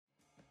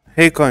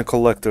Hey coin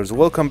collectors,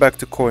 welcome back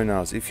to COİN.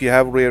 If you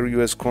have rare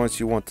US coins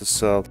you want to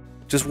sell,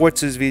 just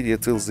watch this video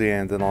till the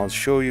end and I'll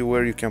show you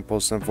where you can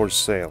post them for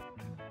sale.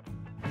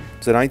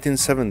 The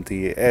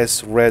 1970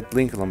 S red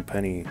Lincoln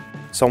penny.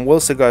 Some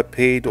wealthy guy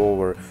paid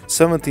over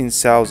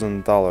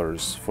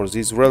 $17,000 for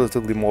this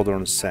relatively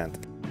modern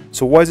cent.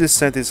 So why this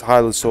cent is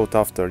highly sought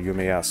after, you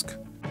may ask?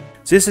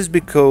 This is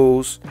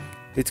because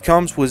it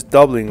comes with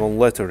doubling on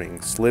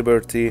letterings,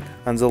 Liberty,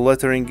 and the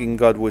lettering In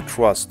God We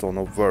Trust on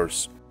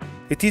obverse.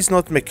 It is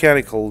not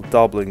mechanical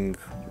doubling,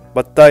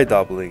 but die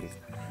doubling.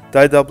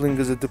 Die doubling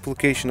is a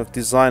duplication of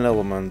design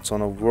elements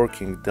on a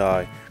working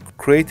die,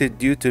 created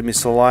due to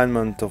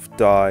misalignment of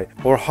die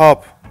or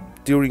hop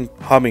during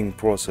humming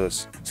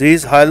process.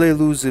 This highly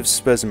elusive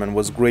specimen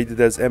was graded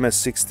as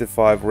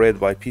MS65 red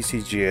by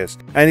PCGS,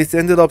 and it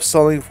ended up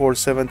selling for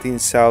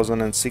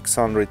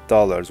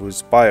 $17,600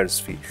 with buyer's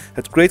fee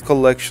at Great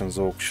Collections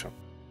auction.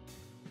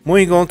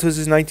 Moving on to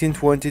this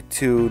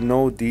 1922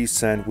 no D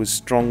cent with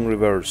strong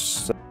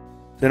reverse.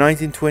 The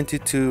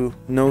 1922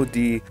 no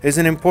D is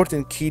an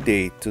important key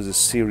date to the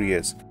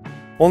series.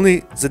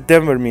 Only the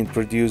Denver Mint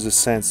produced the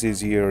cents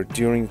this year.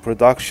 During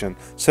production,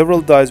 several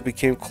dies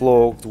became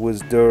clogged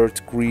with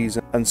dirt, grease,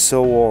 and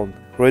so on,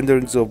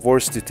 rendering the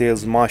worst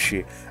details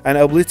mushy and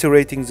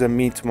obliterating the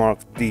mint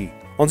marked D.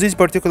 On this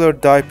particular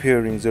die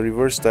pairing, the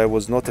reverse die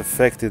was not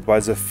affected by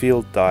the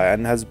field die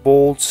and has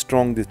bold,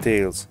 strong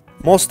details.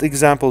 Most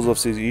examples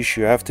of this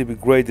issue have to be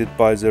graded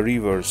by the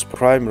reverse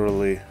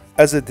primarily,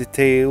 as the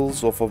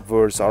details of a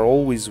verse are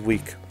always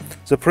weak.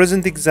 The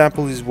present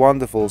example is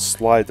wonderful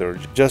slider,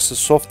 just the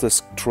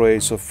softest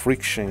trace of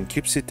friction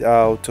keeps it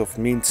out of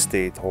mint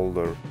state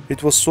holder.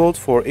 It was sold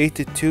for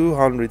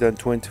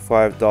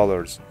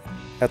 $8,225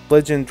 at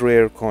Legend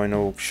Rare Coin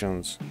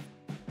auctions.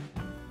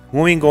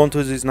 Moving on to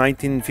this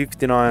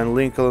 1959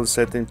 Lincoln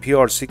cent in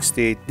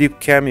PR68 deep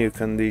cameo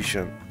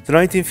condition. The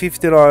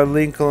 1959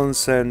 Lincoln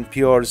cent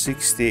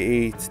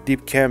PR68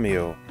 deep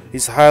cameo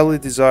is a highly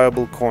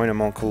desirable coin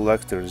among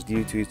collectors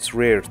due to its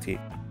rarity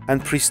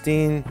and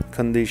pristine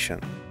condition.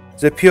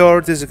 The PR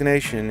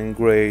designation in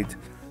grade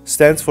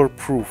stands for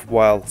proof,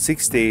 while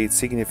 68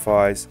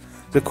 signifies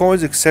the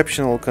coin's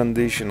exceptional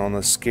condition on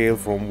a scale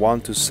from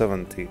 1 to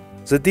 70.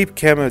 The deep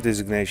cameo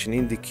designation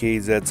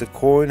indicates that the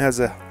coin has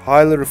a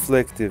highly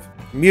reflective,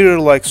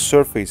 mirror-like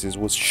surfaces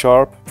with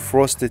sharp,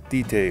 frosted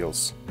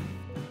details.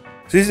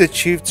 This is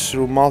achieved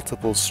through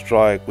multiple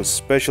strike with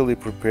specially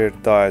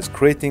prepared dies,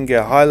 creating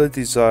a highly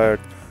desired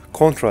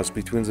contrast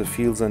between the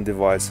fields and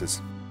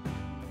devices.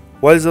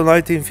 While the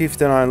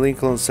 1959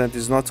 Lincoln cent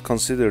is not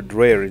considered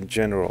rare in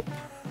general,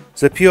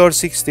 the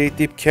PR68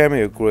 deep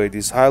cameo grade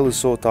is highly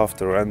sought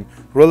after and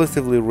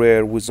relatively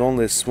rare, with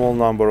only a small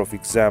number of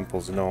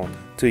examples known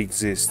to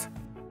exist.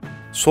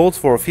 Sold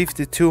for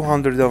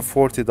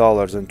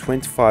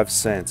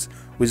 $5,240.25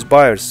 with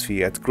buyer's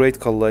fee at Great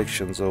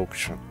Collections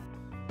auction.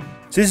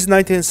 This is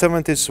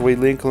 1973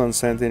 Lincoln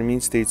cent in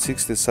mint state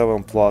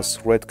 67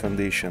 plus red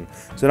condition.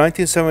 The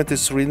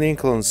 1973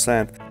 Lincoln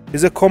cent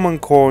is a common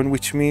coin,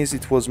 which means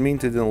it was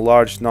minted in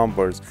large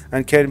numbers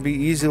and can be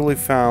easily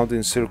found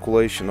in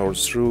circulation or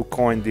through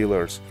coin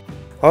dealers.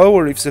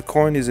 However, if the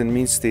coin is in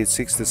mint state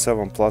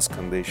 67 plus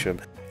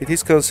condition, it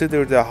is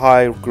considered a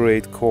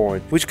high-grade coin,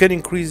 which can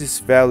increase its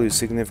value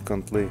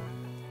significantly,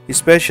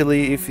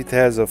 especially if it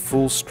has a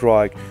full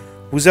strike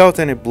without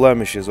any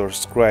blemishes or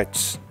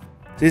scratches.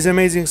 This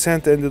amazing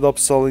cent ended up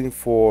selling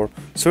for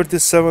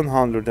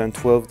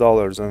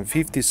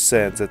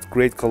 $3,712.50 at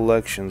Great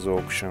Collections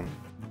auction.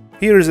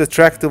 Here is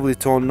attractively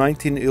toned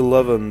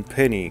 1911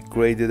 penny,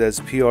 graded as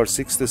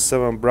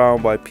PR67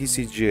 brown by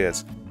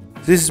PCGS.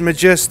 This is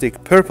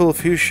majestic, purple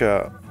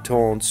fuchsia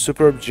toned,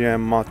 superb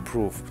gem matte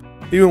proof.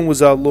 Even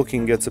without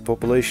looking at the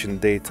population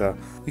data,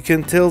 you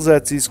can tell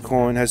that this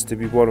coin has to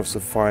be one of the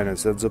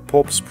finest, and the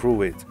pops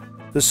prove it.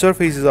 The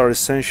surfaces are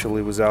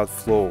essentially without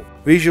flaw.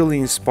 Visually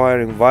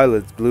inspiring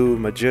violet, blue,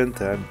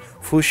 magenta, and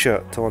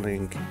fuchsia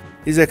toning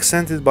is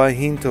accented by a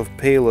hint of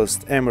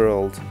palest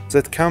emerald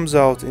that comes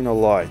out in a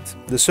light.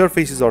 The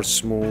surfaces are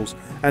smooth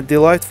and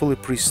delightfully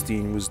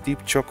pristine with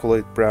deep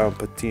chocolate brown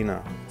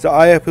patina. The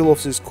eye appeal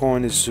of this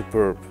coin is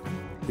superb.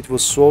 It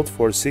was sold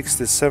for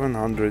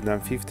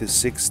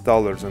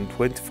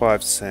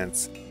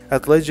 $6,756.25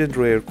 at Legend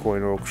Rare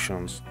Coin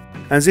auctions.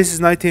 And this is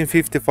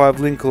 1955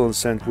 Lincoln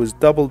cent with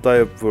double die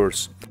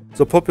obverse,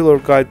 the popular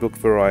guidebook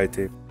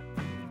variety.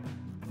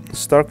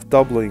 Stark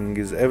doubling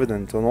is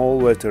evident on all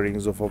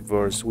letterings of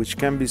obverse, which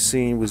can be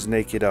seen with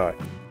naked eye.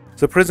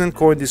 The present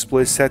coin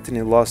displays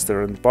satiny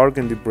luster and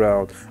burgundy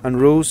brown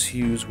and rose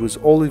hues with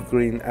olive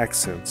green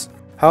accents.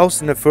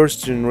 Housed in a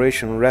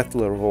first-generation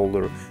rattler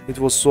holder, it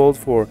was sold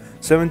for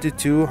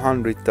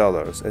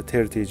 $7,200 at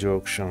Heritage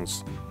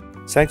auctions.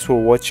 Thanks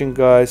for watching,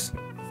 guys.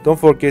 Don't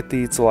forget to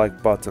hit the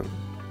like button.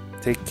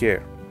 Take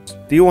care.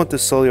 Do you want to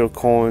sell your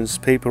coins,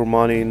 paper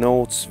money,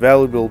 notes,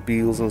 valuable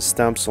bills and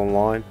stamps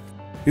online?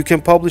 You can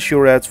publish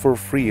your ads for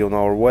free on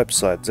our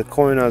website,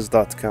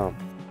 thecoinas.com.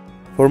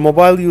 For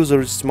mobile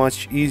users, it's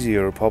much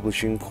easier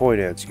publishing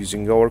coin ads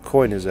using our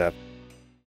Pennies app.